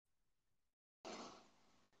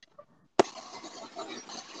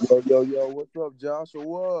Yo, what's up,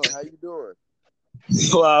 Joshua? How you doing?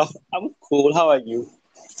 Well, I'm cool. How are you?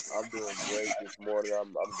 I'm doing great this morning.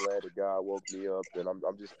 I'm glad that God woke me up, and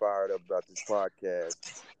I'm just fired up about this podcast.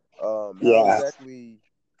 How Yeah, exactly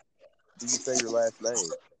do you say your last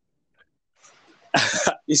name?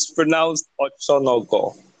 it's pronounced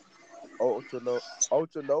Ochonogo. Ochano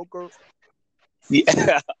Ochanoco?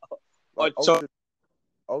 Yeah, Like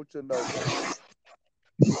Ochanoco.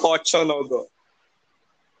 Ochonogo.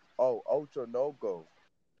 Oh, Ochanoco.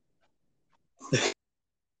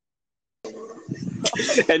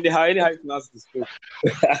 Anyhow, you pronounce this food.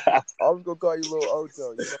 I was gonna call you Little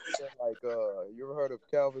Ocho. You know what I'm saying? Like, you ever heard of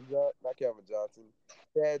Calvin John? Not Calvin Johnson.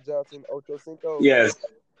 Chad Johnson, Ocho Cinco. Yes.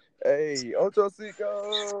 Hey, Ocho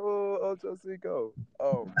Cinco, Ocho Cinco.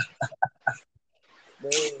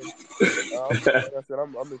 Man, like I said,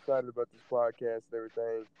 I'm excited about this podcast and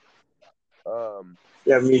everything. Um,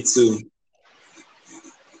 Yeah, me too.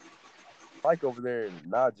 like over there in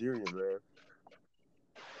Nigeria, man.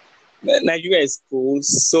 Nigeria is cool.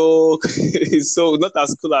 So, so not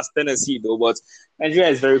as cool as Tennessee though, but Nigeria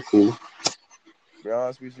is very cool. Be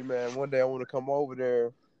honest with you, man. One day I want to come over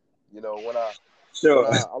there. You know, when Sure.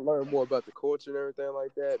 I learn more about the culture and everything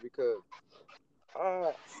like that, because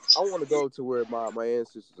I I want to go to where my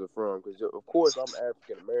ancestors are from. Because of course I'm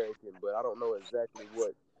African American, but I don't know exactly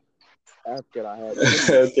what African I have in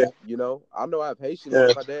me. Okay. You know, I know I have Haitian in me.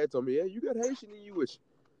 Yeah. My dad told me, "Yeah, you got Haitian in you," which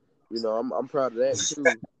I'm proud of that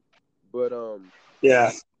too. But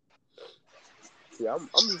Yeah. yeah,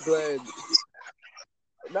 I'm just glad.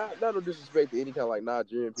 Not no disrespect to any kind of like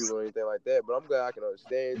Nigerian people or anything like that, but I'm glad I can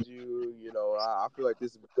understand you. You know, I feel like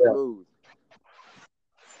this is Yeah. smooth,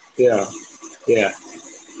 Yeah. Yeah.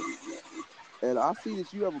 and I see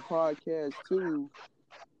that you have a podcast too.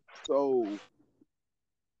 So,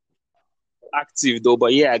 Active though,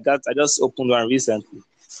 but yeah, I just opened one recently.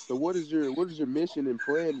 so what is your mission and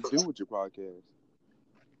plan to do with your podcast?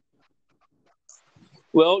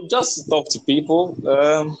 Well, just to talk to people,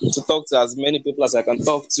 to talk to as many people as I can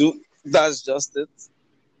talk to. That's just it.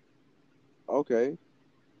 Okay,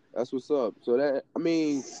 that's what's up. So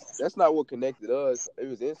that's not what connected us. It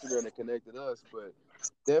was Instagram that connected us, but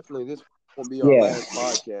definitely this won't be our Yeah, last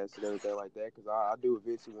podcast and everything like that because I do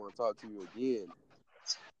eventually want to talk to you again.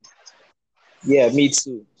 yeah, me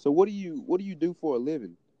too. So what do you do for a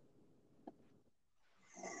living?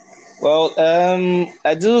 Well,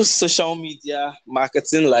 I do social media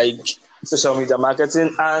marketing, like social media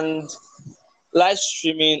marketing and live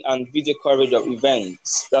streaming and video coverage of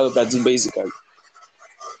events. That's what I do basically.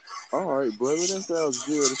 All right, brother, that sounds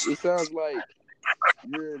good. It sounds like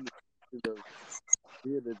you're in the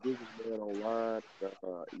being a businessman online.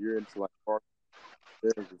 You're into like art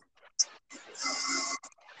sales.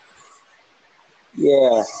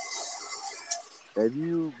 Yeah. Have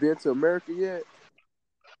you been to America yet?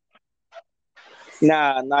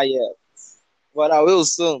 Nah, not yet, but I will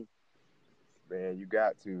soon. Man, you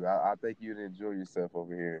got to. I think you'd enjoy yourself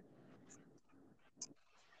over here.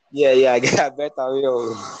 Yeah, yeah, I bet I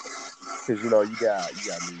will. Cause you got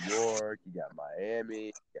New York, you got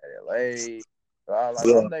Miami, you got LA. I'm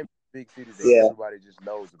Yeah, naming big cities that yeah. everybody just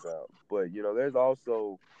knows about. But there's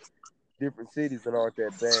also different cities that aren't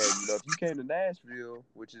that bad. If you came to Nashville,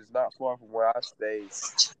 which is not far from where I stay,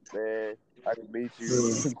 man, I can meet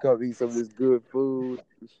you. Mm. You come eat some of this good food.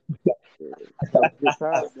 Have a good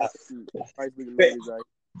time, man. Nice looking Wait, ladies out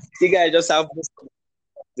you guys just have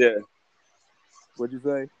yeah. What'd you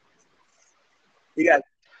say? You guys,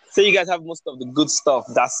 so you guys have most of the good stuff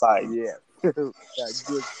that side. Yeah. Got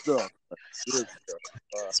good stuff. Good stuff.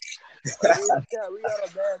 We got our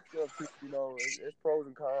bad stuff too. It's pros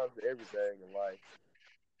and cons to everything in life.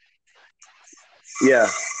 Yeah,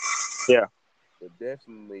 yeah. But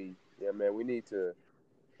definitely, yeah, man, we need to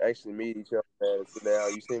actually meet each other, man, and sit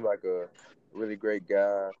down. You seem like a really great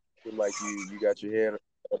guy. Seem like you got your head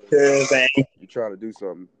on it. Thank. You're trying to do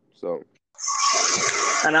something. So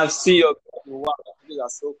And I've seen your wow, these are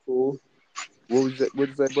so cool. what'd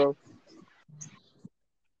you say, bro?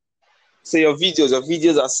 So your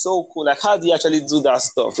videos are so cool. Like, how do you actually do that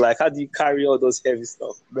stuff? Like, how do you carry all those heavy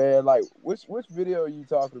stuff? Man, like which video are you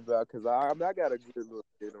talking about? Cause I got a good little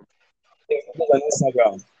bit of On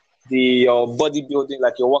Instagram, the bodybuilding,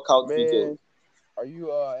 like your workout videos. man. Are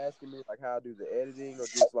you asking me like how I do the editing or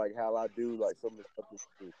just like how I do like some of the stuff with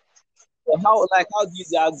food? How do you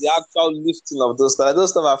do the actual lifting of those stuff?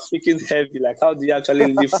 Those stuff are freaking heavy. Like, how do you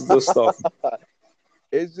actually lift those stuff?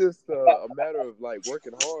 It's just a matter of like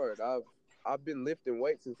working hard. I've been lifting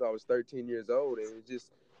weights since I was 13 years old, and it's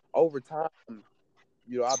just over time,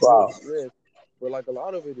 I built Wow. strength. But like a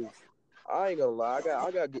lot of it is, I ain't gonna lie,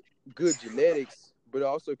 I got good genetics, but it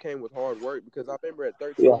also came with hard work because I remember at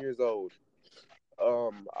 13 Yeah. years old,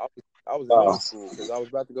 I was in Wow. middle school because I was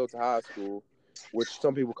about to go to high school, which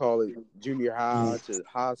some people call it junior Mm. high to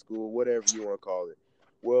high school, whatever you want to call it.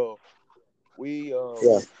 Well, we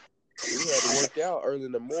Yeah. we had to work out early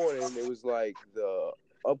in the morning. It was like the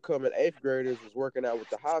upcoming eighth graders was working out with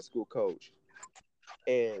the high school coach,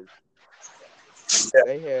 and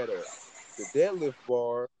they had the deadlift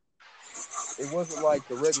bar. It wasn't like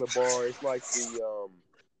the regular bar. It's like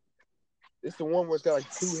it's the one where it's got like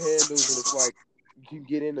two handles and it's like you can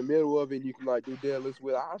get in the middle of it and you can like do deadlifts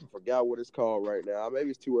with. I forgot what it's called right now. Maybe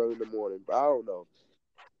it's too early in the morning, but I don't know.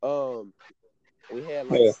 We had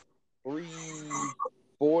like Yeah.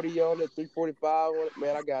 340 on it, 345 on it.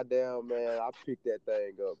 Man, I got down, man. I picked that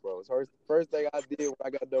thing up, bro. It's first thing I did when I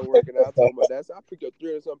got done working out. I told my dad, I picked up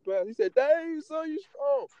 300 something pounds. He said, "Dang, son, you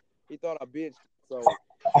strong." He thought I benched, so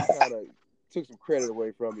he kind of took some credit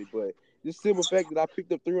away from me. But just simple fact that I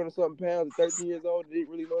picked up 300 something pounds at 13 years old, didn't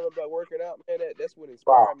really know nothing about working out, man. That's what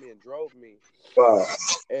Wow. inspired me and drove me. Wow.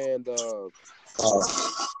 And Wow.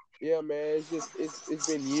 yeah, man, it's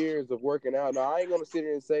been years of working out. Now I ain't gonna sit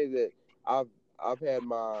here and say that I've I've had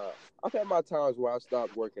my I've had my times where I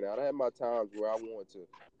stopped working out. I had my times where I wanted to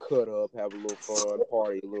cut up, have a little fun,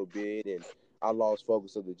 party a little bit, and I lost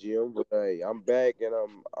focus of the gym. But hey, I'm back and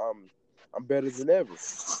I'm better than ever.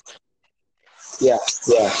 Yeah.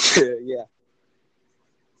 Yeah. Yeah.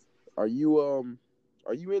 Are you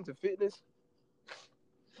into fitness?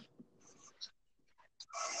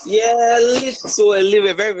 Yeah, a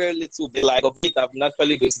little, very, very little bit. Like a bit, I've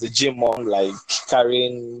naturally go to the gym on, like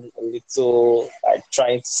carrying a little, like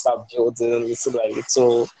trying to start building a little, like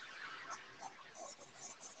little.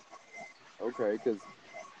 Okay, because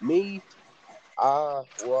me, I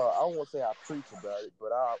won't say I preach about it,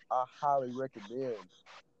 but I highly recommend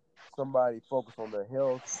somebody focus on their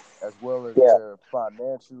health as well as Yeah, their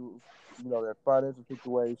financial, their financial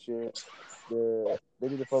situation. They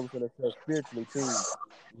need to focus on themselves spiritually too,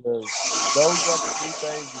 because those are the three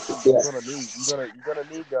things that you're yeah, gonna need. You're gonna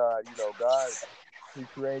need God. God, He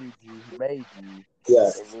created you, He made you,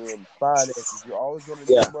 yeah, and then finances. You're always gonna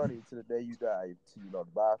yeah, need money to the day you die. To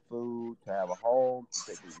buy food, to have a home, to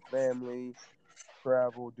take care of your family,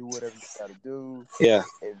 travel, do whatever you got to do, yeah,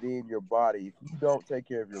 and then your body. If you don't take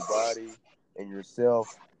care of your body and yourself,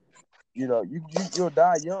 you'll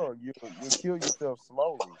die young. You'll kill yourself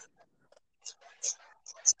slowly.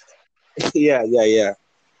 yeah, yeah, yeah,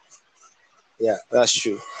 yeah. That's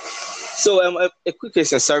true. So, a quick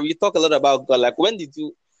question. Sorry, you talk a lot about God. Like, when did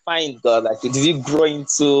you find God? Like, did you grow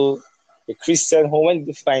into a Christian home? When did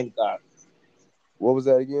you find God? What was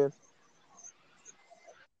that again?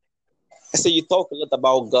 I say you talk a lot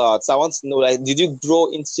about God. So I want to know, like, did you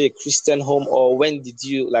grow into a Christian home, or when did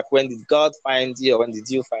God find you, or when did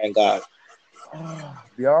you find God?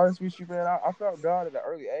 Be honest with you, man. I found God at an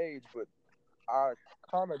early age, but I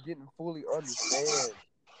kind of didn't fully understand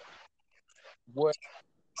what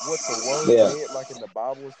what the word Yeah, meant, like in the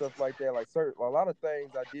Bible and stuff like that. Like a lot of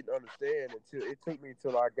things I didn't understand until it took me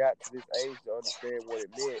until I got to this age to understand what it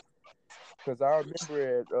meant. Because I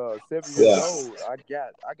remember at 7 years yeah, old, I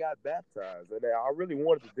got baptized, and I really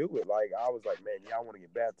wanted to do it. Like I was like, man, yeah, I want to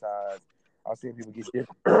get baptized. I was seeing people get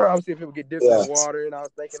dipped. I was seeing people get dipped in the yeah, water, and I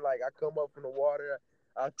was thinking like, I come up from the water,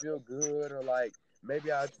 I feel good, or like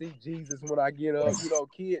maybe I see Jesus when I get up.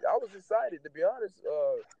 Kid, I was excited to be honest.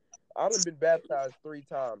 I done been baptized 3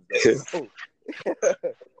 times though, so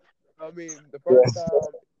I mean, the first yeah.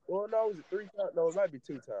 time, well, no, was it 3 times? No, it might be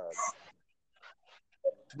 2 times.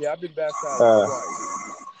 Yeah, I've been baptized Uh, twice.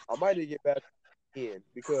 I might need to get baptized again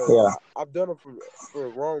because yeah, I've done them for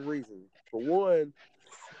wrong reasons. For one,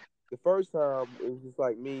 the first time it was just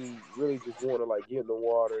like me really just want to like get in the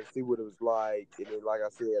water and see what it was like, and then like I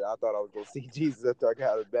said, I thought I was gonna see Jesus after I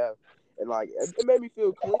got out of the bath, and like it made me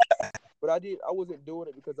feel clean. But I wasn't doing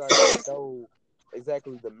it because I didn't know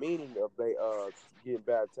exactly the meaning of getting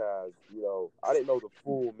baptized. I didn't know the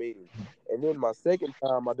full meaning. And then my second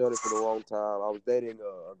time, I done it for the wrong time. I was dating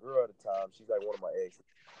a girl at the time. She's like one of my exes,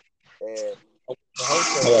 and I went to her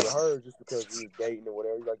church yeah, with her just because we was dating or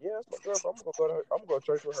whatever. He's like, yeah, that's my girlfriend. I'm gonna go to her. I'm gonna go to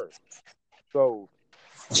church with her. So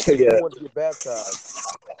she yeah. wanted to get baptized.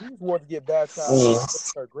 She just wanted to get baptized Mm. with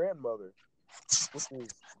her grandmother, which is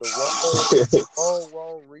the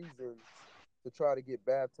wrong reason to try to get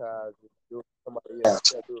baptized and do it for somebody else.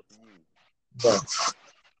 You gotta do it for you. Yeah,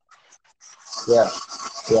 yeah,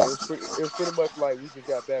 yeah. It was pretty much like we just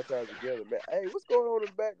got baptized together, man. Hey, what's going on in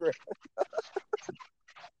the background?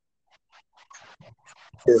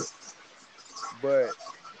 Yeah. But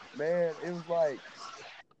man, it was like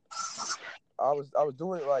I was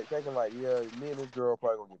doing it like thinking like, yeah, me and this girl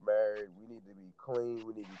probably gonna get married. We need to be clean.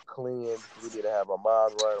 We need to be cleansed. We need to have our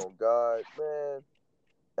minds right on God, man.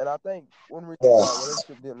 And I think one reason Yeah. why our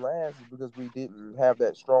relationship didn't last is because we didn't have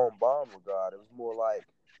that strong bond with God. It was more like,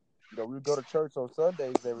 we would go to church on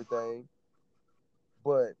Sundays and everything,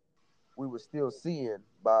 but we were still sin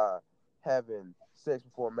by having sex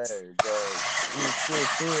before marriage, or we were still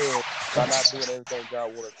sin by not doing everything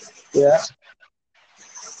God wanted us to Yeah.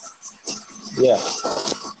 Yeah.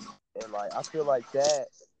 do. And like I feel like that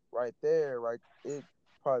right there, right, it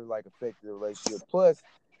probably like affected the relationship. Plus,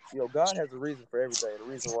 God has a reason for everything. The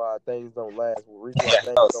reason why things don't last, the reason why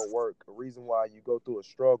things don't work, the reason why you go through a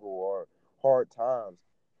struggle or hard times.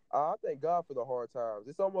 I thank God for the hard times.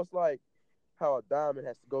 It's almost like how a diamond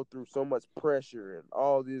has to go through so much pressure and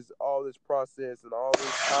all this process and all this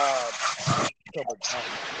time to become a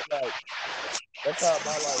diamond. It's like that's how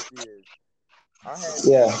my life is. I had to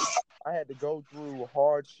Yeah. I had to go through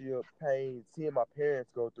hardship, pain, seeing my parents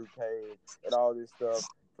go through pain and all this stuff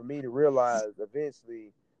for me to realize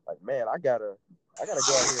eventually, like, man, I gotta go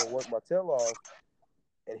out here and work my tail off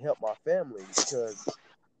and help my family because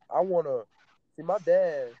I wanna see my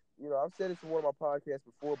dad. I've said this in one of my podcasts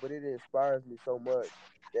before, but it inspires me so much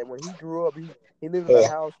that when he grew up, he lived in a Yeah.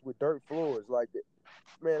 house with dirt floors. Like,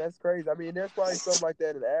 man, that's crazy. I mean, there's probably something like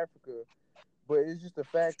that in Africa, but it's just the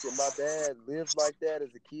fact that my dad lived like that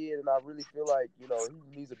as a kid, and I really feel like he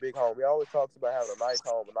needs a big home. He always talks about having a nice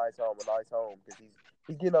home, a nice home, a nice home because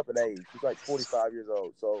he's getting up in age. He's like 45 years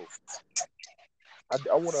old, so I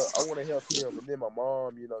wanna help him. And then my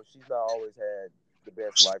mom, she's not always had the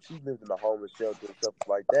best life. She's lived in a homeless shelter and stuff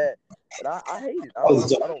like that, and I hate it. I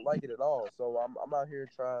don't like it at all. So I'm out here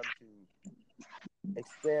trying to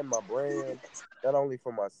expand my brand, not only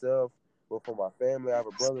for myself but for my family. I have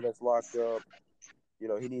a brother that's locked up. He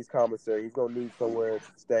needs commissary. He's gonna need somewhere to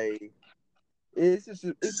stay. It's just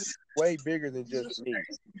way bigger than just me.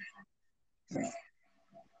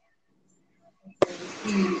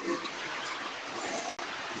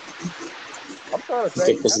 I'm trying to Okay,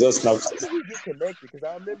 think, because those now. how did we get connected? Because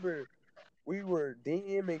I remember we were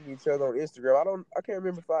DMing each other on Instagram. I can't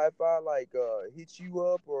remember if I like hit you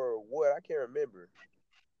up or what. I can't remember.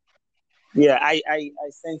 Yeah, I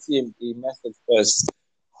sent you a message first.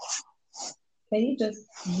 Can you just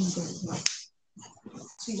leave it?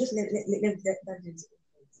 So you just let that it.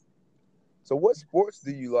 So what sports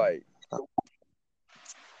do you like?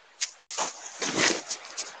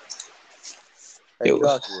 Hey Yo,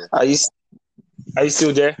 Joshua. are you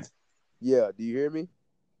still there? Yeah, do you hear me?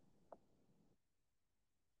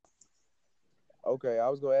 Okay, I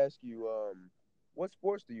was gonna ask you, what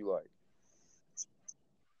sports do you like?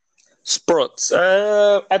 Sports.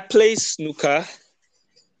 I play snooker.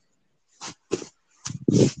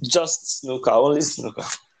 Just snooker, only snooker.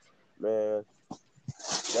 Man,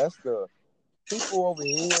 that's the people over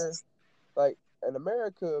here. Like in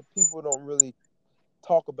America, people don't really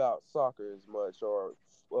talk about soccer as much or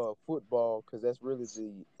football because that's really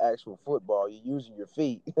the actual football. You're using your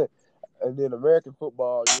feet, and then American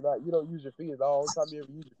football, you don't use your feet at all. The only time you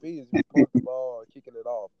ever use your feet is if you're punting the ball or kicking it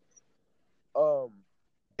off. Um,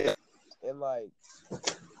 and like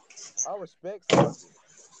I respect soccer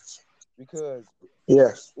because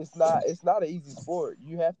Yeah. it's not an easy sport.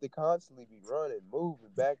 You have to constantly be running,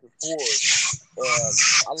 moving back and forth. And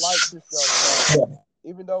I like Cristiano Ronaldo,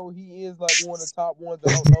 even though he is like one of the top ones.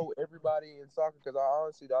 I don't know everybody in soccer because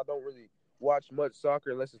I don't really watch much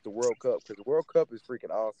soccer unless it's the World Cup because the World Cup is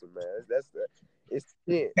freaking awesome, man. It's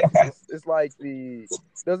intense. It's like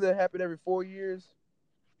doesn't it happen every 4 years?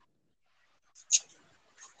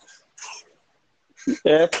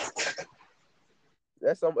 Yeah.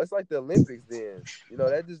 It's like the Olympics. Then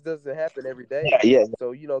that just doesn't happen every day. Yeah.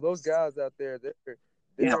 So those guys out there,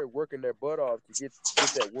 they're working their butt off to get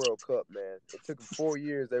that World Cup, man. It took them 4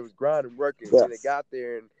 years. They was grinding, working, and Yeah. then they got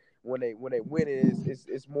there, and when they win it,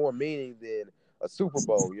 it's more meaning than a Super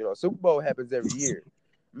Bowl. Super Bowl happens every year.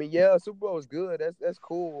 I mean, yeah, Super Bowl is good. That's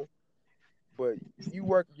cool, but you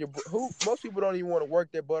work who most people don't even want to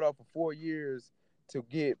work their butt off for 4 years to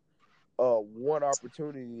get one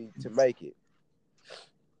opportunity to make it.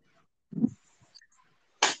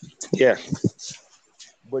 Yeah.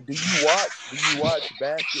 But do you watch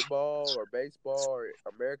basketball or baseball or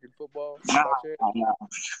American football by chance?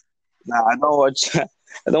 Nah, I don't watch.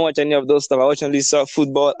 I don't watch any of those stuff. I watch only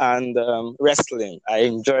football and wrestling. I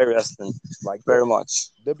enjoy wrestling Like very the much.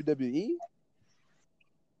 WWE?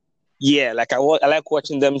 Yeah, like I like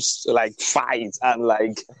watching them like fight and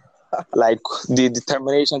like the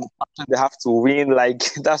determination, the passion they have to win. Like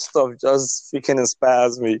that stuff just freaking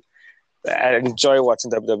inspires me. I enjoy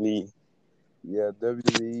watching WWE. Yeah,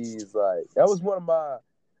 WWE is like that was one of my.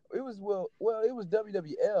 It was it was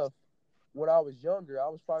WWF when I was younger. I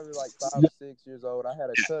was probably like 5 or 6 years old. I had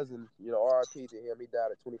a cousin, RIP to him. He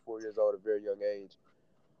died at 24 years old at a very young age,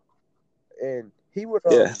 and he would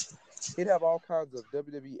Yeah. he'd have all kinds of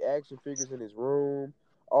WWE action figures in his room,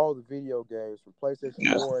 all the video games from PlayStation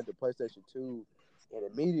Yeah. 1 to PlayStation 2, and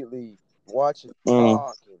immediately watching Mm.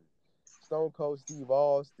 Rock and Stone Cold Steve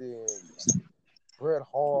Austin, Bret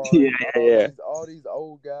Hart, Yeah. and Yeah. all these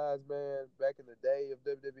old guys, man, back in the day of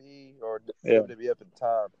WWE or Yeah. WWF at the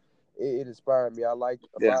time. It inspired me. I liked it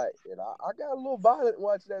a Yeah. lot, and I got a little violent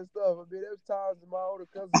watching that stuff. I mean, there was times my older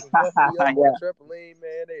cousins was roughing me up on the Yeah. trampoline,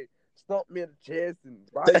 man. They stumped me in the chest and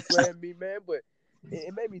body slammed me, man. But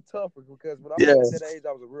it made me tougher because when I was Yeah. at that age,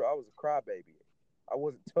 I was a crybaby. I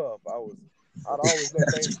wasn't tough. I'd always let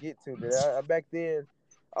things get to me. Back then,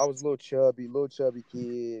 I was a little chubby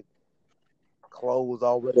kid, clothes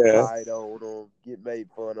already Yeah. tied on them, get made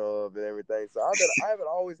fun of and everything. So I haven't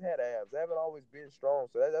always had abs. I haven't always been strong.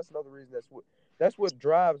 So that's another reason. That's what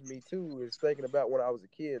drives me too. Is thinking about when I was a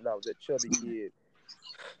kid and I was that chubby kid.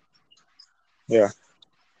 Yeah.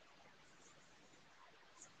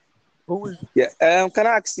 Who was? Yeah. Can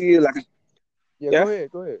I ask you like? Yeah, Yeah. go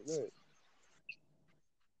ahead. Go ahead. Go ahead.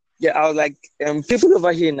 Yeah, I was like, people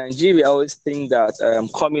over here in Nigeria always think that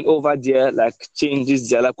coming over there like changes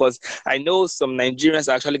their life. Because I know some Nigerians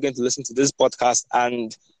are actually going to listen to this podcast,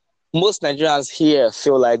 and most Nigerians here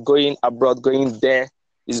feel like going abroad, going there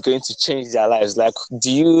is going to change their lives. Like,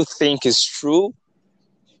 do you think it's true?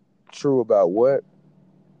 True about what?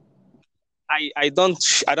 I don't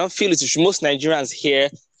feel it's true. Most Nigerians here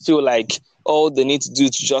feel like all they need to do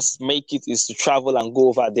to just make it is to travel and go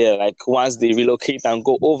over there. Like once they relocate and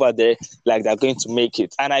go over there, like they're going to make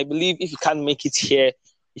it. And I believe if you can't make it here,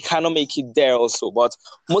 you cannot make it there also. But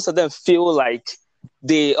most of them feel like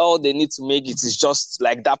they all they need to make it is just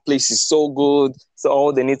like that place is so good. So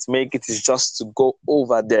all they need to make it is just to go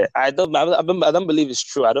over there. I don't believe it's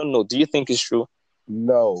true. I don't know. Do you think it's true?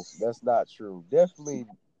 No, that's not true. Definitely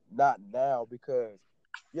not now because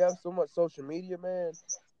you have so much social media, man.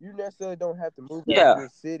 You necessarily don't have to move out of Yeah. your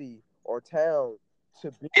city or town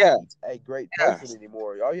to be Yeah. a great Yeah. person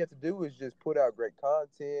anymore. All you have to do is just put out great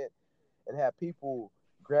content and have people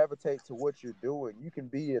gravitate to what you're doing. You can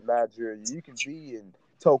be in Nigeria, you can be in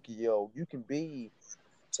Tokyo, you can be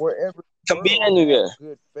wherever in the Can be world and have a anywhere.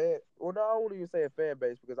 good fan. Well, no, I won't even say a fan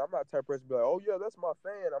base because I'm not the type of person to be like, oh yeah, that's my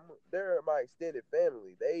fan. They're my extended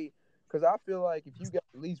family. Because I feel like if you got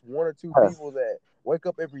at least one or two people that wake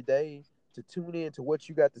up every day to tune in to what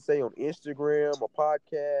you got to say on Instagram or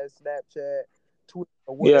podcast, Snapchat, Twitter,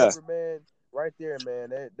 or Yeah. whatever, man, right there,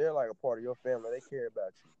 man, they're like a part of your family. They care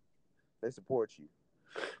about you. They support you.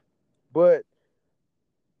 But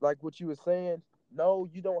like what you were saying, no,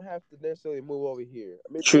 you don't have to necessarily move over here.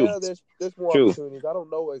 I mean, True. yeah, there's more True. opportunities. I don't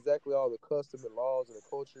know exactly all the custom and laws and the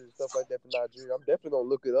culture and stuff like that for Nigeria. I'm definitely gonna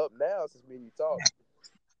look it up now since me and you talk.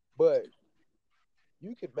 But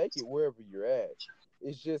you can make it wherever you're at.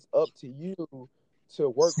 It's just up to you to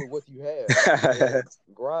work with what you have and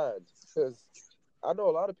grind. Because I know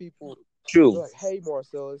a lot of people True. they're like, hey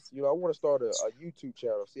Marcellus, I want to start a YouTube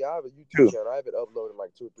channel. See, I have a YouTube True. channel. I haven't uploaded in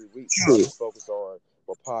like 2 or 3 weeks because I've True. been focused on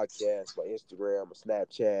my podcast, my Instagram, my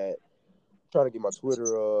Snapchat, trying to get my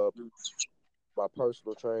Twitter up, my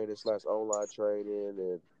personal training / online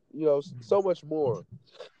training, and so much more.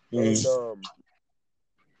 And Mm.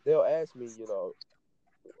 they'll ask me,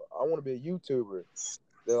 I want to be a YouTuber.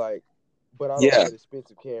 They're like, but I don't Yeah. have an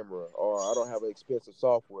expensive camera or I don't have an expensive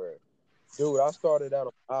software. Dude, I started out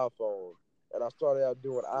on my iPhone and I started out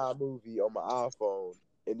doing iMovie on my iPhone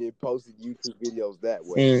and then posted YouTube videos that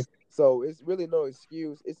way. Mm. So it's really no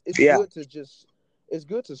excuse. It's Yeah.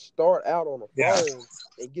 good to start out on a Yeah. phone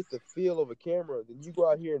and get the feel of a camera. Then you go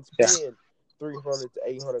out here and Yeah. spend $300 to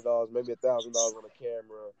 $800, maybe $1,000 on a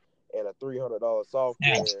camera and a $300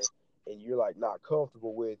 software, and you're like not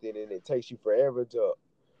comfortable with it, and it takes you forever to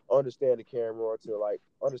understand the camera or to like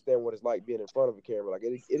understand what it's like being in front of a camera. Like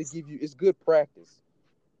it'll give you it's good practice.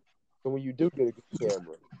 So when you do get a good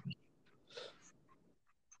camera.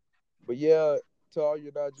 But yeah, to all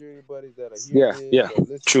your Nigerian buddies that hear Yeah. this Yeah. or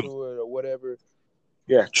listen True. to it or whatever,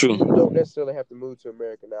 Yeah. True. you don't necessarily have to move to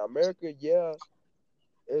America now. America, yeah,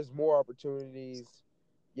 there's more opportunities.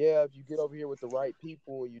 Yeah, if you get over here with the right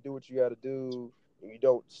people and you do what you got to do and you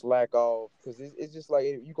don't slack off, because it's just like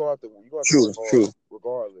you gonna have to True. work hard True.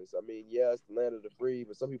 regardless. I mean, yeah, it's the land of the free,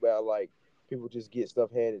 but some people are like people just get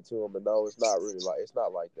stuff handed to them, and no, it's not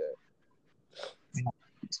like that.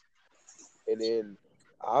 And then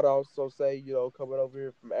I'd also say coming over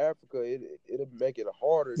here from Africa, it'll make it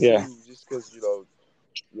harder Yeah. too, just because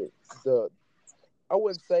the I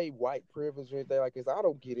wouldn't say white privilege or anything like this. I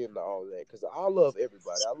don't get into all that because I love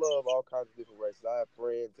everybody. I love all kinds of different races. I have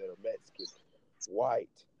friends that are Mexican, white.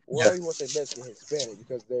 Well, I Yeah. don't even want to say Mexican, Hispanic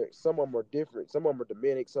because some of them are different. Some of them are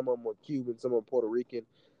Dominican, some of them are Cuban, some of them Puerto Rican.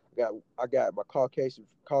 I got my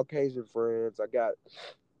Caucasian friends. I got,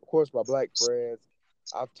 of course, my black friends.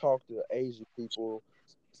 I've talked to Asian people.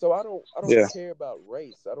 So I don't Yeah. care about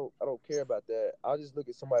race. I don't care about that. I just look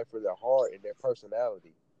at somebody for their heart and their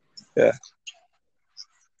personality. Yeah.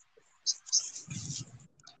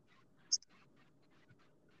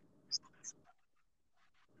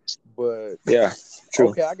 But Yeah. True.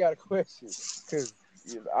 okay, I got a question because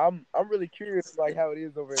I'm really curious like how it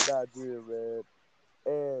is over in Nigeria, man.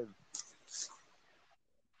 And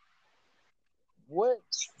what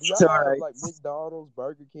do y'all All have right. like McDonald's,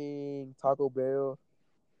 Burger King, Taco Bell?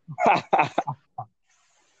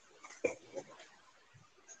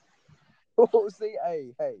 See,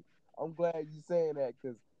 hey, I'm glad you saying that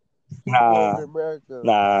because people over Nah. in America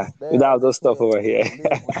Nah. they We don't don't have those stuff understand over here. to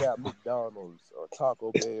live without McDonald's or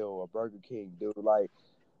Taco Bell or Burger King, dude. Like,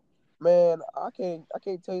 man, I can't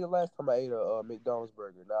tell you the last time I ate a McDonald's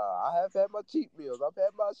burger. Nah, I have had my cheat meals. I've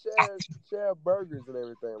had my share of burgers and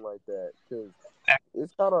everything like that. Cause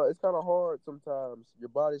it's kind of hard sometimes. Your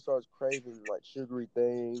body starts craving like sugary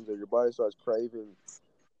things, or your body starts craving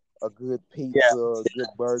a good Yeah. pizza, a good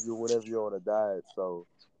burger whenever you're on a diet. So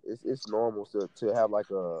it's normal to have like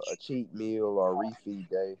a cheat meal or a refeed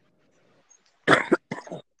day.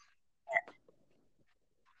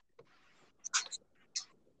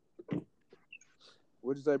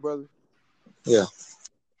 What'd you say, brother? Yeah.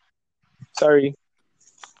 Sorry.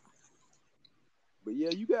 But yeah,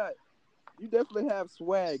 you definitely have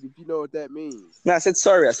swag if you know what that means. No, I said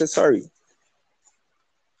sorry. I said sorry.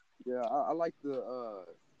 Yeah, I like the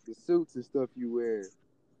suits and stuff you wear.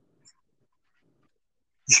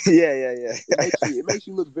 Yeah. Yeah. Yeah. It makes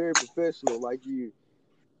you look very professional. Like you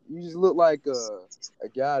just look like a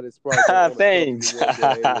guy that's probably gonna own a company Thanks. one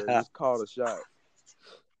day or just call a shot.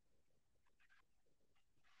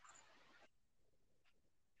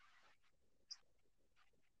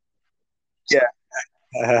 Yeah.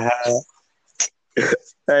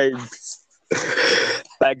 Thanks.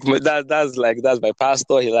 That's my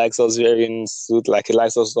pastor. He likes us wearing suit. Like he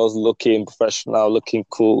likes us looking professional, looking Well,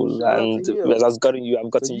 cool, shout out to and him. that's gotten you. I'm So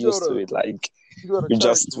gotten used to it. Like you go to we church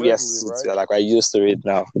just wear regularly, suits. right? Yeah, like we're used to it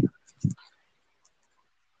now.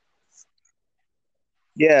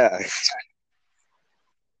 Yeah.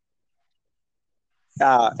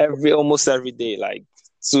 Almost every day, like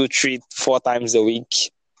 2, 3, 4 times a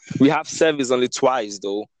week. We have service only twice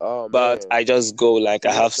though, Oh but man, I just go like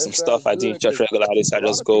I see have that some sounds stuff I do in good church because regularly, so a I lot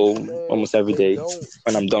just of people, go man, almost every they day don't.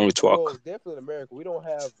 when I'm done with work. Well, definitely in America, we don't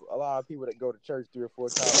have a lot of people that go to church 3 or 4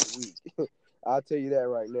 times a week. I'll tell you that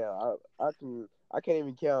right now. I can't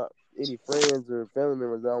even count any friends or family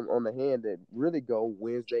members on the hand that really go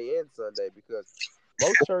Wednesday and Sunday because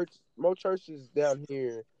most churches down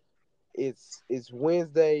here it's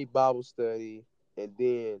Wednesday Bible study, and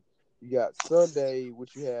then you got Sunday,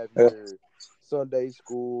 which you have Uh, your Sunday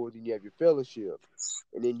school, then you have your fellowship,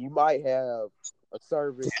 and then you might have a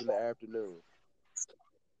service in the afternoon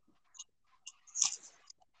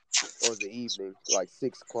or the evening, like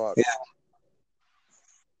 6 o'clock. yeah,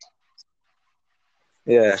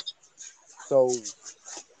 yeah, So,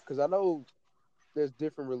 because I know there's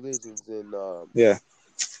different religions in yeah.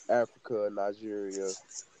 Africa, Nigeria,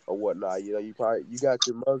 or whatnot. You got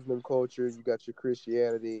your Muslim culture, you got your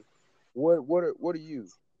Christianity. What are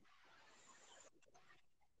you?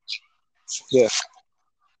 Yeah,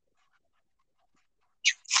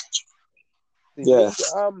 See yeah. me,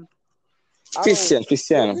 I don't.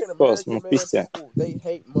 Christian, Over of here in course, America, I'm a man, Christian. people they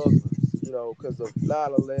hate Muslims, because of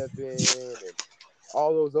 9/11 and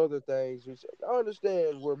all those other things. Which I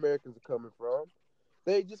understand where Americans are coming from.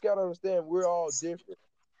 They just gotta understand we're all different.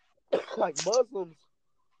 Like Muslims,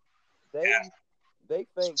 they they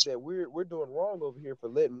think that we're doing wrong over here for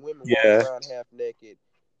letting women walk Yeah, around half naked.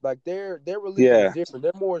 Like their religion's yeah, different.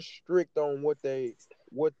 They're more strict on what the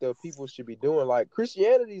people should be doing. Like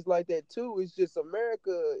Christianity's like that too. It's just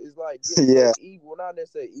America is like getting yeah, so evil. Not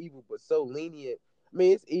necessarily evil, but so lenient. I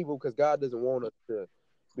mean, it's evil because God doesn't want us to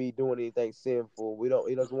be doing anything sinful.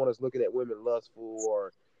 He doesn't want us looking at women lustful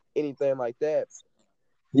or anything like that.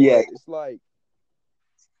 yeah, But it's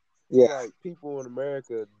yeah, like people in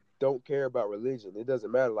America don't care about religion. It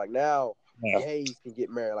doesn't matter. Like now, yeah, gays can get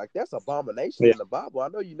married. Like that's abomination yeah, in the Bible. I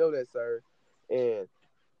know you know that, sir. And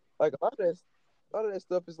like a lot of that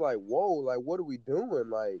stuff is like, whoa, like what are we doing?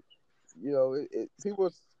 Like,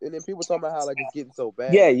 people and then people talking about how like it's getting so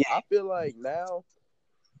yeah, bad. yeah, I feel like now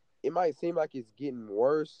it might seem like it's getting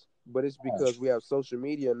worse, but it's because we have social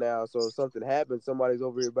media now. So if something happens, somebody's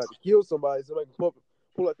over here about to kill somebody. Somebody can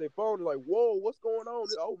pull out their phone and like, whoa, what's going on?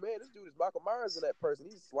 Oh man, this dude is Michael Myers in that person.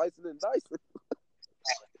 He's slicing and dicing.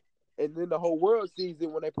 And then the whole world sees it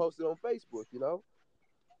when they post it on Facebook, you know?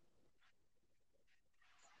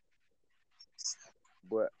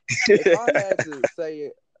 But if I had to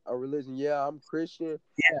say a religion, yeah, I'm Christian,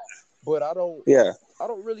 but Yeah. I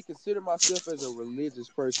don't really consider myself as a religious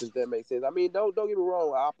person, if that makes sense. I mean, don't get me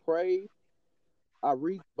wrong, I pray, I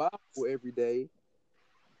read the Bible every day,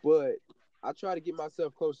 but I try to get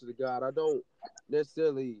myself closer to God. I don't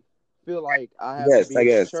necessarily feel like I have to Yes, be I in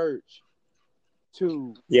a guess. church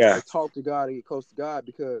to Yeah. like talk to God and get close to God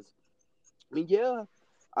because I mean, yeah,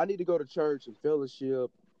 I need to go to church and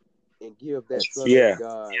fellowship and give that Sunday to Yeah.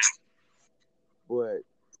 God, but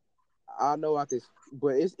I know I can.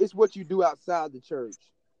 But it's what you do outside the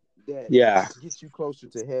church that Yeah. gets you closer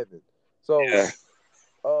to heaven. So, Yeah.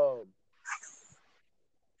 um,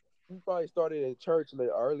 you probably started in church at an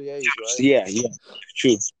early age, right? Yeah. Yeah.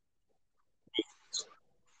 True.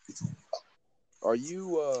 Are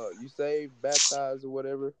you saved, baptized, or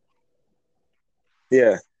whatever?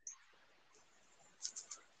 Yeah.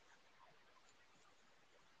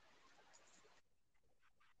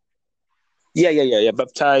 Yeah. Yeah. Yeah. Yeah.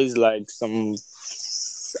 Baptized like some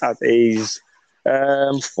at age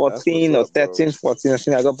That's what's 14 or up, bro. 13, 14. I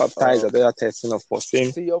think I got baptized at Um, the age 13 or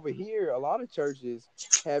 14. See, over here, a lot of churches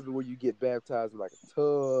have it where you get baptized in like a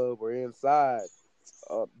tub or inside.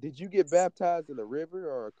 Did you get baptized in a river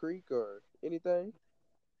or a creek or anything?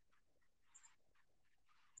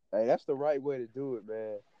 Hey, that's the right way to do it,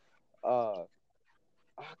 man. Uh,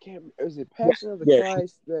 I can't. Is it Passion of the Yeah.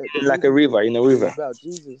 Christ that Like a movie river, in a is river. about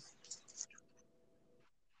Jesus?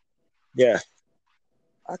 Yeah.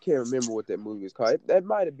 I can't remember what that movie is called. That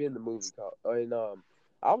might have been the movie called. And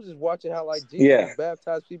I was just watching how like Jesus Yeah. would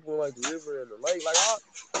baptize people in like the river and the lake. Like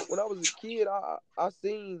when I was a kid, I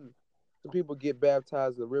seen some people get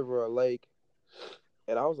baptized in the river or lake,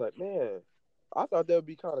 and I was like, man, I thought that would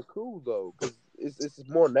be kind of cool though, because it's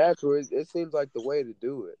more natural. It seems like the way to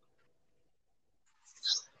do it.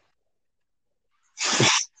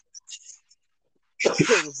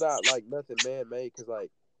 It was not like nothing man made, because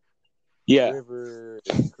like the Yeah. river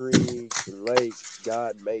and the creeks and lakes,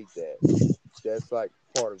 God made that. That's like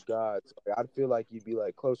part of God. So I feel like you'd be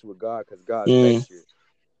like closer with God because God's Mm, nature.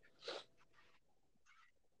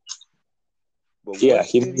 But yeah. one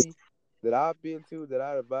city that I've been to that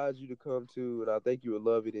I advise you to come to, and I think you would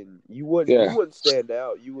love it, and you Yeah. wouldn't stand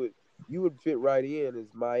out. You would fit right in.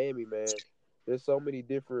 Is Miami, man. There's so many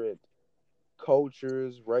different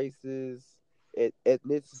cultures, races,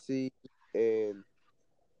 ethnicity, and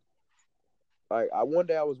like I one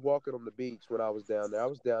day I was walking on the beach when I was down there. I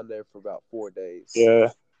was down there for about 4 days.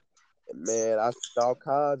 Yeah. And man, I saw all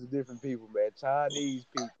kinds of different people, man. Chinese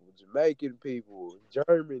people, Jamaican people,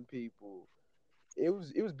 German people. It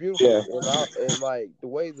was Yeah. beautiful, and like the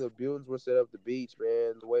way the buildings were set up, the beach,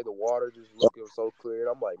 man, the way the water just looking so clear.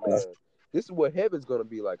 I'm like, man, this is what heaven's gonna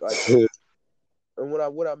be like. Like, and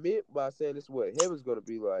what I meant by saying this is what heaven's gonna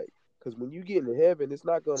be like, because when you get into heaven, it's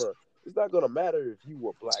not gonna matter if you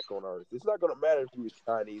were black on earth. It's not gonna matter if you was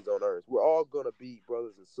Chinese on earth. We're all gonna be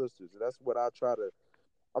brothers and sisters, and that's what I'm trying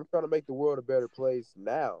to make the world a better place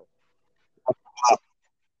now.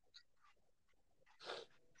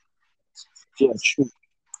 Yeah. True.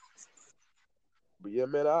 But yeah,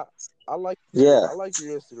 man, I like Yeah. I like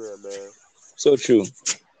your Instagram, man. So true.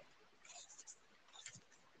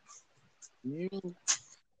 You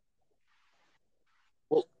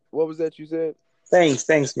what was that you said? Thanks.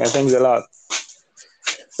 Thanks, man. Thanks a lot.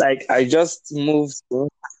 Like I just moved.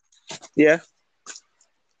 Yeah.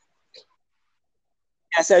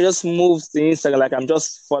 I said I just moved to Instagram. Like I'm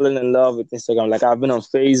just falling in love with Instagram. Like I've been on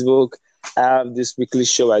Facebook. I have this weekly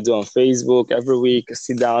show I do on Facebook every week. I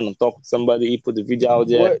sit down and talk to somebody, put the video out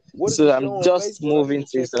there. What is the So show I'm on just Facebook? I need moving to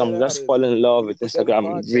to check Instagram. that I'm out. just And falling in love can you with put that on the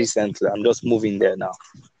Instagram podcast? recently. I'm just moving there now.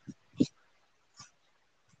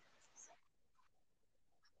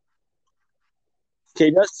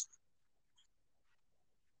 Okay, just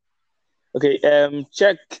okay.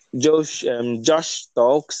 Check Josh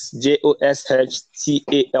Talks, JoshTalks.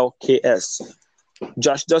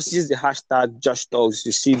 Josh, just use the hashtag Josh Talks.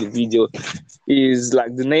 You see the video is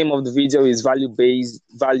like the name of the video is value based.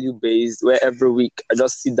 Where every week I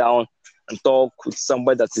just sit down and talk with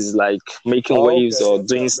somebody that is like making Oh, waves okay, or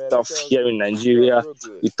doing that stuff sounds here in good. That sounds Nigeria. real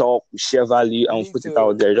good. We talk, we share value, You and we need put it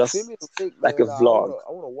out to there, send just me the link, like a man. vlog.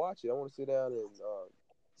 I wanna watch it. I wanna sit down and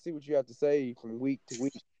see what you have to say from week to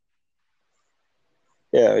week.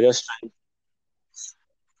 Yeah, just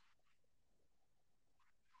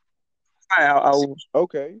I'll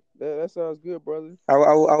Okay, that sounds good, brother.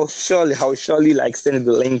 I'll surely like send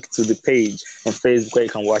the link to the page on Facebook where you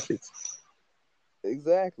can watch it.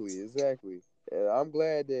 Exactly. And I'm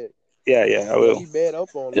glad that Yeah, I will. we met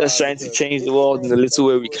up Just online trying to because change the world in Instagram the and little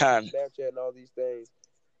way we Facebook and can. Snapchat and all these things,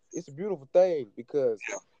 it's a beautiful thing because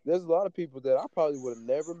there's a lot of people that I probably would have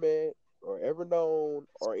never met or ever known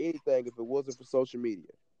or anything if it wasn't for social media.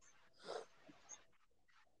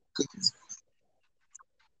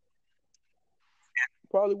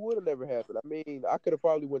 Probably would have never happened. I mean, I could have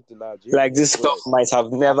probably went to Like Nigeria, this stuff but might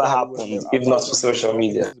have I never probably would have never. happened I if not probably for would have never social gone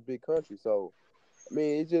because media. it's a big country. So I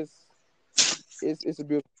mean, it's a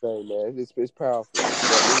beautiful thing, man. It's powerful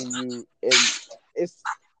that me and you and it's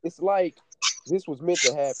it's like this was meant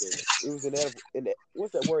to happen. It was inevitable.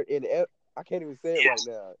 What's that word? I can't even say it right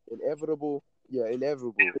now. Inevitable. Yeah,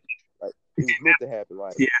 inevitable. Like it was meant to happen.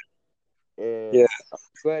 Like, Yeah, yeah, and I'm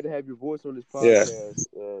glad to have your voice on this yeah, podcast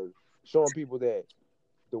and showing people that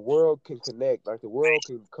the world can connect. Like the world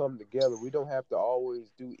can come together. We don't have to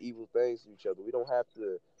always do evil things to each other. We don't have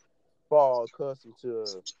to fall accustomed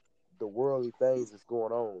to the worldly things that's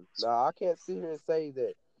going on. Now, I can't sit here and say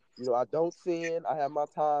that, I don't sin. I have my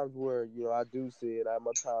times where, I do sin. I have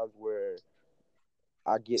my times where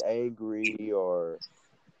I get angry or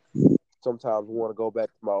sometimes want to go back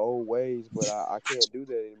to my old ways, but I can't do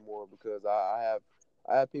that anymore because I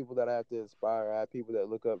have people that I have to inspire. I have people that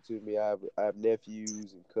look up to me. I have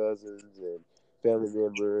nephews and cousins and family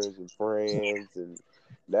members and friends and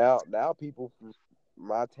now people from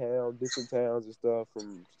my town, different towns and stuff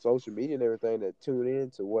from social media and everything that tune in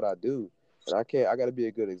to what I do. And I got to be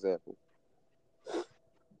a good example.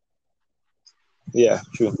 yeah.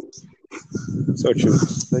 True. So true.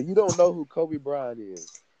 So you don't know who Kobe Bryant is?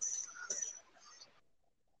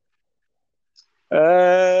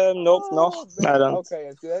 Nope, no, Oh I man, don't.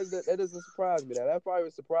 okay. See, that doesn't surprise me. That probably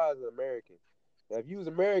would surprise an American. Now, if you was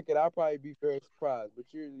American, I'd probably be very surprised. But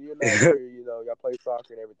you're not here. Y'all play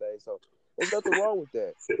soccer and everything, so there's nothing wrong with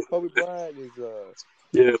that. Kobe Bryant is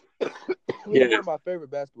Yeah, he's yeah. one of my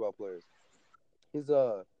favorite basketball players. His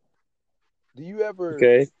do you ever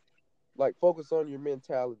Okay, like focus on your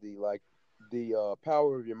mentality, like the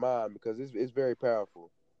power of your mind because it's very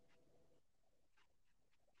powerful.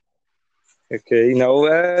 okay.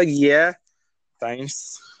 Yeah.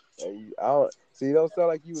 Times. And I don't see. You don't sound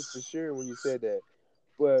like you was for sure when you said that.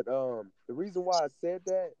 But the reason why I said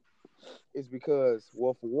that is because,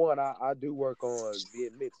 well, for one, I do work on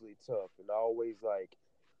being mentally tough and always like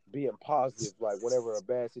being positive. Like whenever a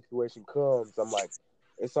bad situation comes, I'm like,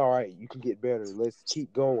 it's all right. You can get better. Let's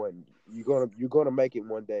keep going. You're gonna make it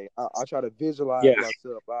one day. I try to visualize Yeah,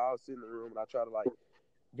 myself. I'll sit in the room and I try to like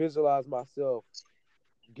visualize myself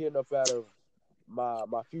getting up out of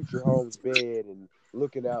my future home's bed and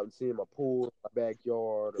looking out and seeing my pool in my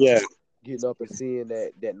backyard or yeah, getting up and seeing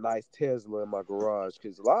that nice Tesla in my garage.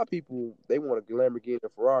 Because a lot of people they want a Lamborghini or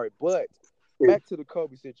Ferrari. But back to the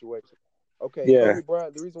Kobe situation. Okay, yeah, Kobe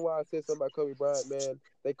Bryant. The reason why I said something about Kobe Bryant, man,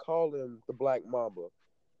 they call him the Black Mamba.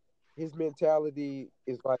 His mentality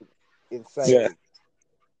is like yeah. insane.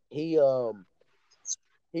 He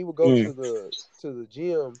would go Mm. to the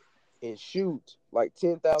gym and shoot like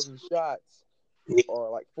 10,000 shots or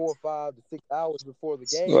like 4 or 5 to 6 hours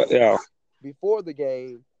Yeah, before the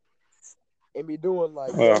game, and be doing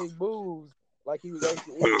like yeah. game moves like he was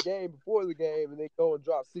actually in the game before the game, and then go and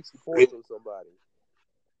drop 60 points on somebody.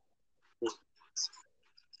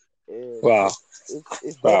 And Wow,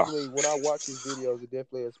 it's wow. definitely when I watch his videos, it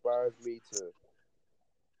definitely inspires me to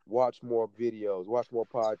watch more videos, watch more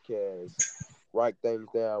podcasts, write things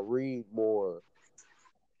down, read more,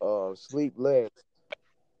 sleep less.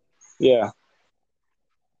 Yeah,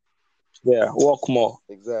 yeah. Walk more,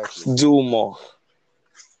 Exactly. do more.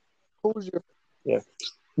 Who's your? Yeah.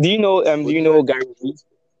 Do you know? Do What'd you you know say? Gary V?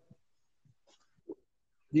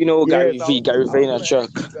 Do you know Gary Yes, I V? was Gary gonna I was gonna ask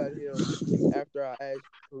Vaynerchuk. you about him after I asked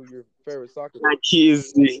who your favorite soccer Like player. he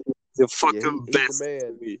is the Yeah, fucking he's the best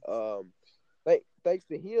to man. me. Thanks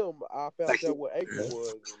to him, I Like found out what Anchor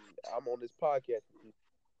was, and I'm on this podcast with you.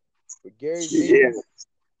 But Gary yeah. V,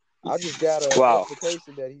 I just got a Wow.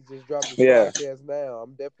 notification that he just dropped his Yeah. podcast now.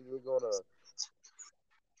 I'm definitely gonna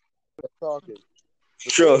talk it.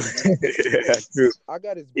 But Sure. man, True. I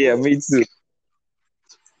got his Yeah, book. me too.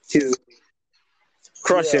 He's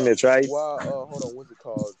crushing Yeah, it, right? why? Hold on, what's it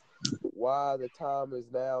called? Why the time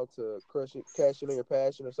is now to crush it, cash in on your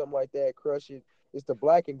passion, or something like that. Crush it. It's the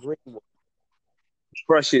black and green one,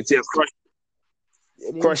 Crush it. Yeah,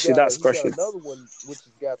 and then crush it. That's he's crush got it. another one which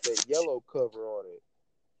has got that yellow cover on it.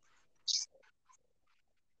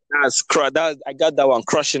 That I got that one.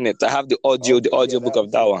 Crushing it. I have the Okay, audio yeah, book that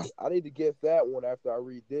of that see, one. I need to get that one after I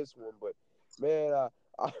read this one. But Man,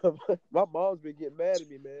 my mom's been getting mad at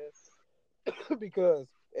me, man, because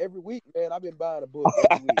every week, man, I've been buying a book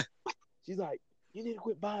every week. She's like, "You need to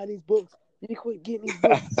quit buying these books. You need to quit getting these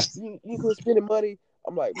books. You need to quit spending money."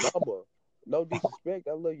 I'm like, "Mama, no disrespect,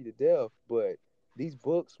 I love you to death, but these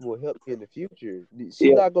books will help you in the future." She's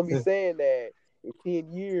Yeah, not gonna be saying that in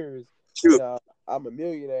 10 years true. when I'm a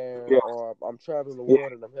millionaire Yeah, or I'm traveling the yeah,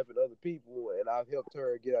 world and I'm helping other people and I've helped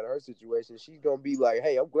her get out of her situation. She's gonna be like,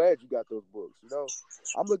 "Hey, I'm glad you got those books."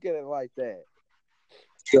 I'm looking at it like that.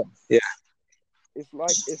 yeah, yeah, It's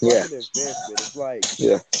like an investment. It's like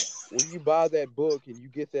yeah, when you buy that book and you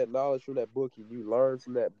get that knowledge from that book and you learn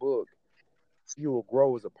from that book, you will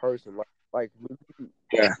grow as a person. Like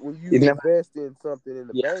yeah. when you It never. invest in something in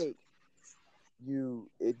the Yeah, bank,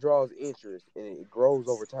 it draws interest and it grows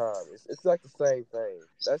over time. It's like the same thing.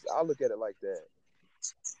 I look at it like that.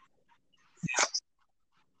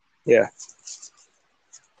 yeah,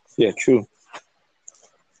 yeah. True.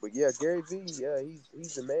 But yeah, Gary V, yeah,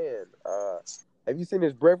 he's the man. Have you seen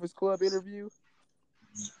his Breakfast Club interview?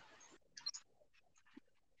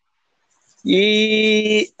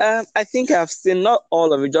 Yeah, I think I've seen not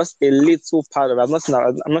all of it, just a little part of it. I'm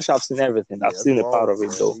not sure I've seen everything. I've Yeah, it's seen a part long, of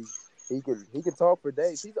it though. man. He can talk for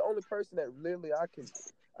days. He's the only person that literally I can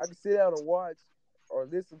sit down and watch or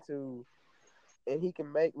listen to, and he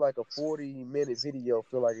can make like a 40-minute video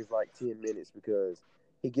feel like it's like 10 minutes because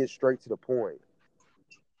he gets straight to the point.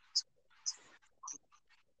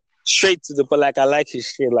 Straight to the point. Like I like his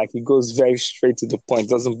shit. Like he goes very straight to the point.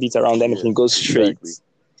 Doesn't beat around anything. Yes, Goes straight. exactly.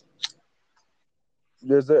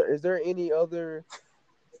 Is there any other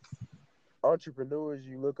entrepreneurs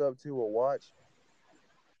you look up to or watch?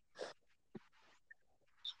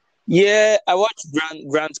 Yeah, I watched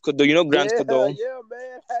Grant Cardone. You know Grant Yeah, Cardone? yeah,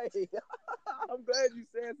 man. Hey, I'm glad you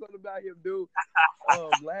said something about him, dude.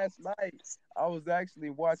 Last night I was actually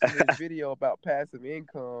watching his video about passive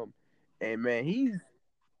income, and man, he's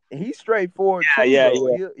straightforward Yeah, too, yeah, though.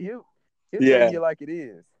 yeah, He'll tell yeah, you like it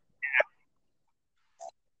is.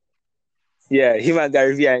 yeah. Him and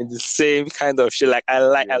Gary Vee are in the same kind of shit. I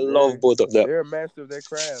Yeah, love both of them. they're a master of their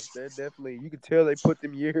craft. They're definitely you can tell they put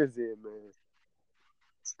them years in, man.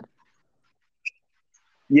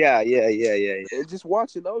 Yeah, yeah, yeah, yeah, yeah. And just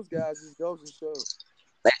watching those guys just goes to show.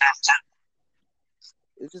 Like,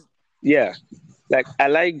 It just yeah, like I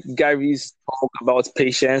like Gary's talk about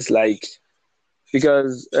patience. Like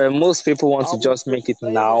because most people want I to was just finna make it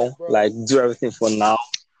say that, now, like bro. do everything for now.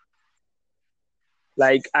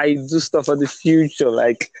 Like I do stuff for the future.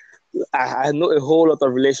 Like I know a whole lot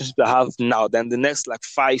of relationships I have now. Then the next like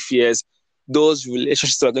 5 years, those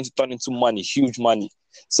relationships are going to turn into money, huge money.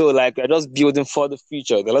 So like we're just building for the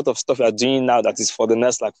future. There are a lot of stuff we are doing now that is for the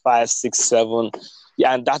next like 5, 6, 7.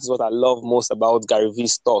 Yeah, and that's what I love most about Gary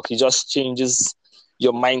Vee's talk. He just changes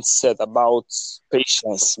your mindset about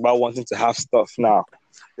patience, about wanting to have stuff now.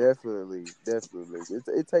 Definitely, definitely.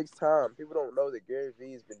 It takes time. People don't know that Gary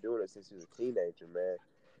Vee has been doing it since he was a teenager, man.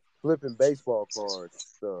 Flipping baseball cards and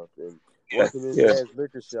stuff and Yeah, working in his yeah, dad's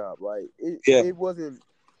liquor shop. Like it, yeah, it wasn't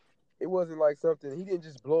it wasn't like something he didn't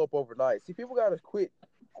just blow up overnight. See, people gotta quit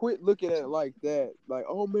looking at it like that. Like,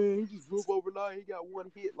 oh man, he just blew up overnight. He got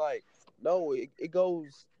one hit. Like, no,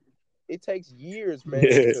 it takes years, man,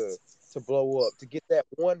 yeah, to blow up. To get that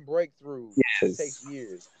one breakthrough takes yes,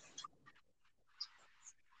 years.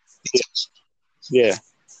 yeah,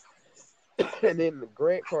 And then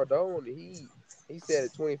Grant Cardone, he said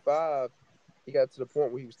at 25, he got to the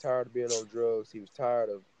point where he was tired of being on drugs. He was tired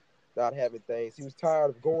of not having things. He was tired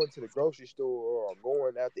of going to the grocery store or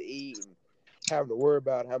going out to eat and having to worry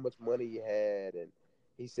about how much money he had. And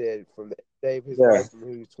he said from the day of his yeah, life, from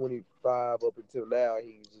when he was 25 up until now,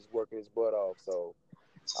 he's just working his butt off. So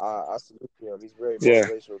I salute him. He's very yeah,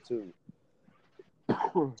 motivational too.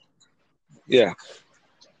 yeah.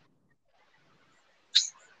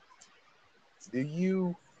 Do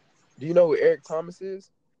you know who Eric Thomas is?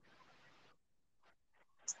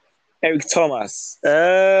 Eric Thomas.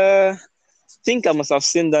 Think I must have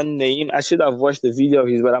seen that name. I should have watched the video of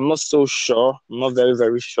his, but I'm not so sure. I'm not very,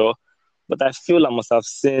 very sure. But I feel I must have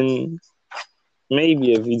seen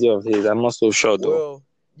maybe a video of his. I'm not so sure though. Well,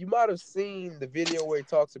 you might have seen the video where he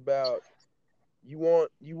talks about you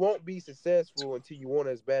won't be successful until you want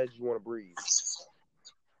it as bad as you want to breathe.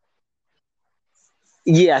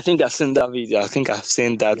 Yeah, I think I've seen that video. I think I've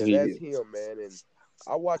seen that Yeah, that's video. him, man. And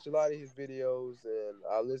I watch a lot of his videos and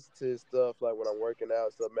I listen to his stuff like when I'm working out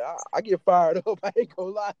and stuff, man. I get fired up. I ain't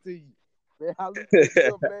gonna lie to you. Man, I listen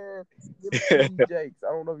to him, man. Him and TD Jakes.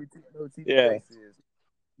 I don't know if you know who TD Yeah, Jakes is.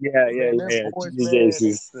 yeah, But yeah, man, their yeah. voice, TJ man,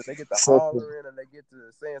 is they get to so cool. hollering and they get to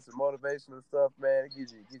saying some motivational stuff, man. It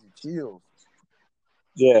gives you chills.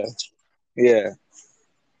 Yeah, Yeah.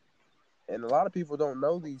 And a lot of people don't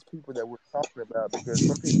know these people that we're talking about because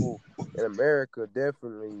some people in America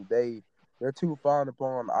definitely they're too fond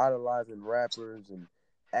upon idolizing rappers and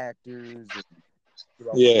actors and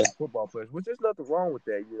Yeah. and football players, which there's nothing wrong with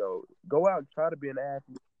that. Go out and try to be an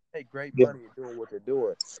athlete, make great Yeah. money and doing what they're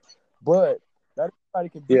doing. But not everybody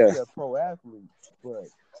can Yeah. be a pro athlete. But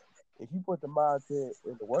if you put the mindset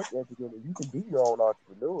and the work ethic in it, you can be your own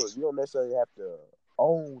entrepreneur. You don't necessarily have to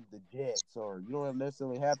own the Jets, or you don't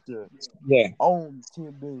necessarily have to Yeah. own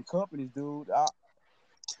 10 billion companies, dude.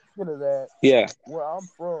 Speaking of that, Yeah. where I'm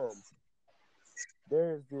from,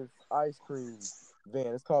 there's this ice cream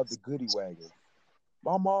van. It's called the Goodie Wagon.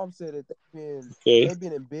 My mom said that Okay. they've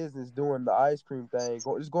been in business doing the ice cream thing,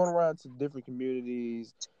 just going around to different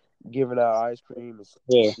communities, giving out ice cream and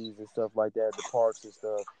Yeah. smoothies and stuff like that, the parks and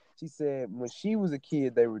stuff. She said when she was a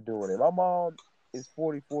kid, they were doing it. My mom is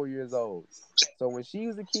 44 years old, so when she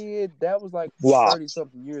was a kid, that was like Wow. 30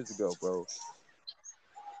 something years ago, bro.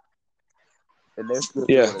 And they're still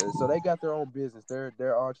Yeah. doing it. So they got their own business.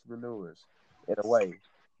 They're entrepreneurs in a way,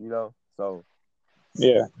 you know. So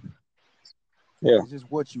Yeah. Yeah. it's just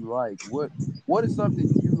what you like. What is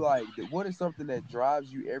something you like? What is something that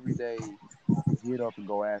drives you every day to get up and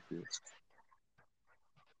go after it?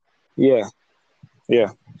 Yeah.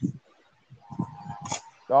 Yeah.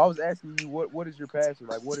 So I was asking you what is your passion?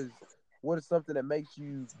 Like what is something that makes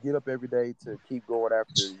you get up every day to keep going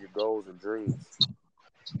after your goals and dreams?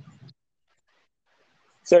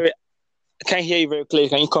 Sorry, I can't hear you very clearly.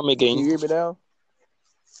 Can you come Can again? you hear me now?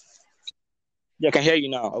 Yeah, I can hear you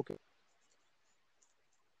now. Okay.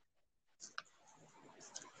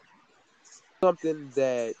 Something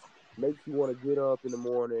that makes you want to get up in the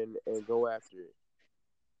morning and go after it.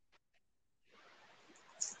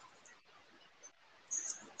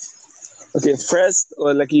 Okay, first,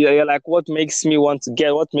 or like you're like, what makes me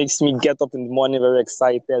get up in the morning very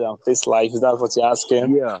excited and face life? Is that what you're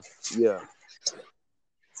asking? Yeah, yeah.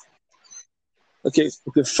 Okay.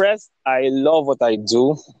 Okay. First, I love what I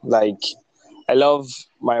do. Like, I love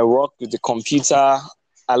my work with the computer.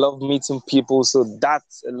 I love meeting people. So that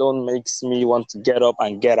alone makes me want to get up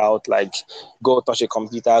and get out. Like, go touch a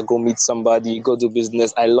computer, go meet somebody, go do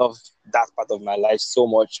business. I love that part of my life so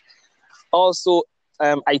much. Also,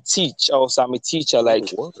 I teach. Also, I'm a teacher. Oh,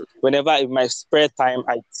 Like, word. whenever in my spare time,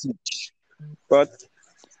 I teach. But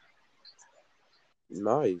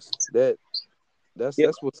Nice. yeah, That's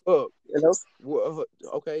what's up. you know, Well,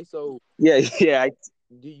 okay, so yeah, yeah.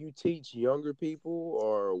 do you teach younger people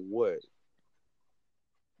or what?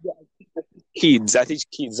 I teach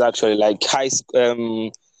kids actually, like high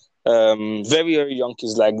school, very, very young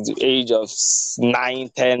kids, like the age of 9,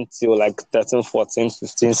 10 till like 13, 14,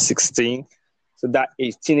 15, 16. So that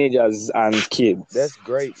is teenagers and That's kids.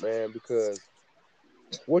 great, man, because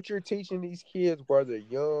what you're teaching these kids while they're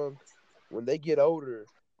young, when they get older,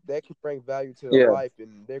 that can bring value to their Yeah, life,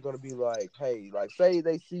 and they're gonna be like, hey, like say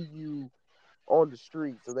they see you on the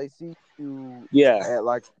street, so they see you yeah, at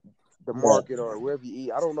like the yeah, market or wherever you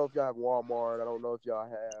eat. I don't know if y'all have Walmart. I don't know if y'all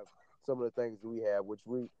have some of the things we have, which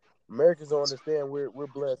we Americans don't understand. We're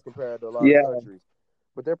blessed compared to a lot of yeah, countries.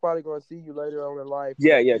 But they're probably going to see you later on in life,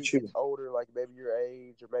 yeah, yeah, maybe true. older, like maybe your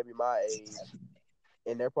age or maybe my age,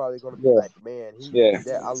 and they're probably going to be Yeah, like, "Man,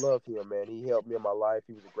 yeah, I love him, man. He helped me in my life.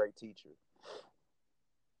 He was a great teacher."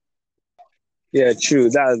 yeah, true.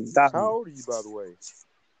 That. How old are you, by the way?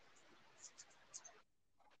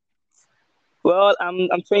 Well, I'm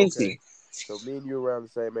Okay, 20. so me and you around the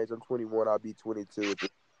same age. I'm 21. I'll be 22 at this.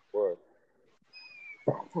 Well,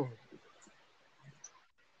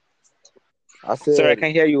 I Sorry, I said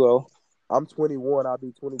can hear you well. I'm 21. I'll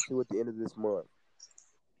be 22 at the end of this month.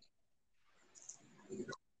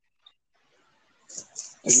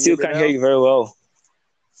 I Can you hear still me can hear now? you very well.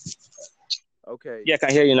 Okay. Yeah, I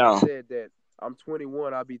can hear you I now. said that I'm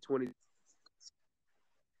 21. I'll be 20.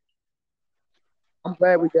 I'm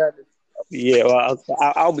glad we got this. Yeah, well,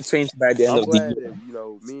 I'll be 20 by the end I'm of the glad year.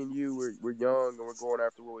 that me and you we're young and we're going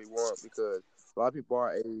after what we want because a lot of people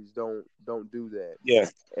our age don't do that. Yeah,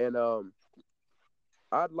 And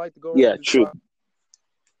I'd like to go on yeah, with this true. podcast.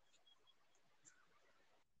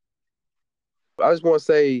 I just want to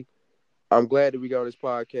say I'm glad that we got on this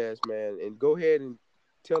podcast, man. And go ahead and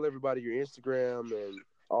tell everybody your Instagram and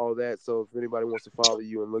all that. So if anybody wants to follow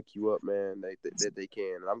you and look you up, man, that they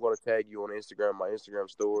can. And I'm going to tag you on Instagram, my Instagram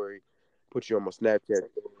story, put you on my Snapchat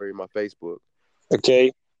story, my Facebook.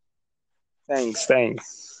 Okay. Thanks,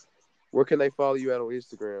 thanks. Where can they follow you at on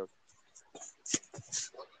Instagram?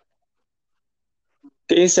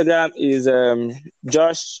 The Instagram is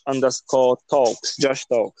Josh underscore talks. Josh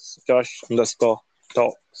talks. Josh underscore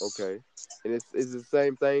talk. Okay. And it's the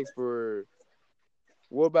same thing for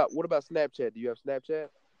what about Snapchat? Do you have Snapchat?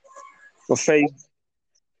 For face,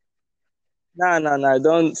 no. I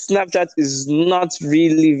don't. Snapchat is not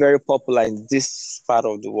really very popular in this part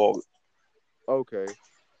of the world. Okay.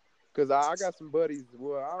 Cause I got some buddies.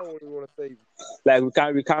 Well, I don't even want to say Like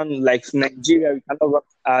we can't like Nigeria. We cannot run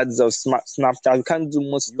ads of Snapchat. We can't do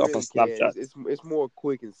most you stuff on really can. Snapchat. It's more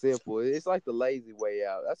quick and simple. It's like the lazy way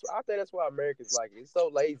out. I think that's why Americans like it. It's so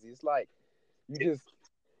lazy. It's like you just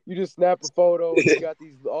you just snap a photo and you got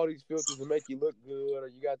these all these filters to make you look good, or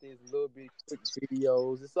you got these little bit quick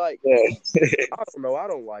videos. It's like Yeah, I don't know. I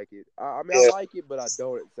don't like it. I mean, I yeah, like it, but I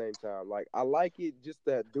don't at the same time. Like I like it just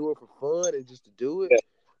to do it for fun and just to do it, yeah,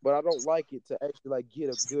 but I don't like it to actually like get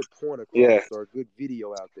a good point yeah, across or a good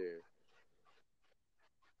video out there.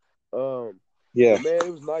 Um, yeah. but man,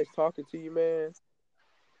 it was nice talking to you, man.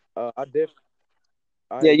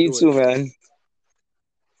 I Yeah, you enjoyed too, it, man. man.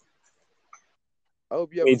 I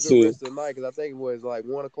hope you have Me a good too. rest of the night because I think it was like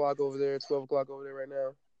 1 o'clock over there, 12 o'clock over there right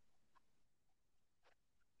now.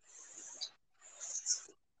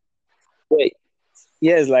 Wait,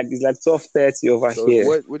 yeah, it's like 12:30 over So it's here.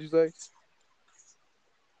 what? What'd you say?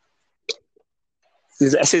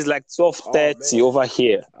 I say it's like Oh 12:30 man, over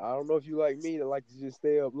here. I don't know if you like me that like to just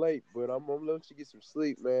stay up late, but I'm gonna let you get some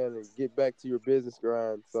sleep, man, and get back to your business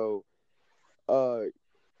grind. So, uh,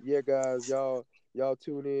 yeah, guys, y'all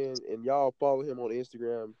tune in and y'all follow him on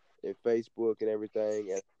Instagram and Facebook and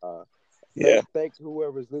everything. And Yeah, thank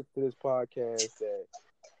whoever's listening to this podcast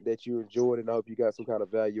that you enjoyed, and I hope you got some kind of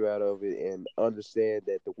value out of it, and understand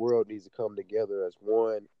that the world needs to come together as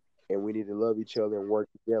one, and we need to love each other and work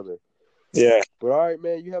together. yeah, But all right,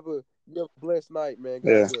 man, you have a blessed night, man.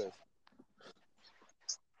 God yeah. bless.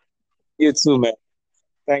 You too, man.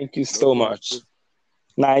 Thank you No so problem. much.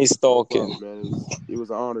 Nice No talking. problem, man. It was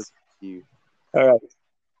an honor to you. All right.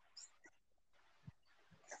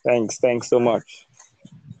 Thanks. Thanks so much.